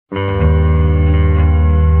So,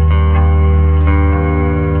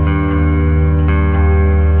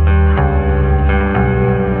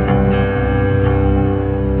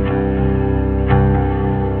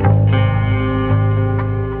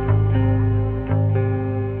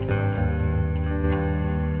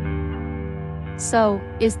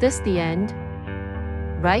 is this the end?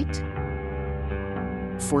 Right?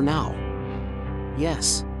 For now.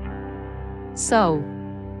 Yes. So,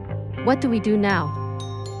 what do we do now?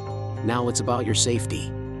 Now it's about your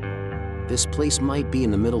safety. This place might be in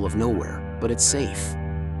the middle of nowhere, but it's safe.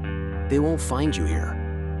 They won't find you here.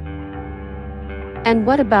 And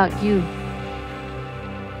what about you?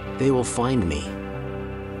 They will find me.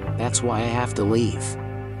 That's why I have to leave.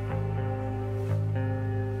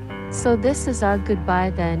 So this is our goodbye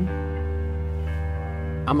then?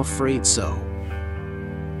 I'm afraid so.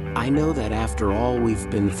 I know that after all we've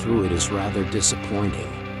been through, it is rather disappointing.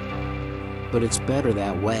 But it's better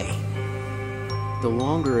that way. The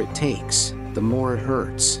longer it takes, the more it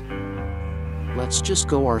hurts. Let's just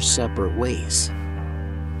go our separate ways.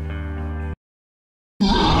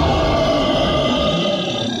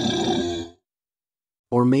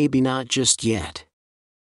 Or maybe not just yet.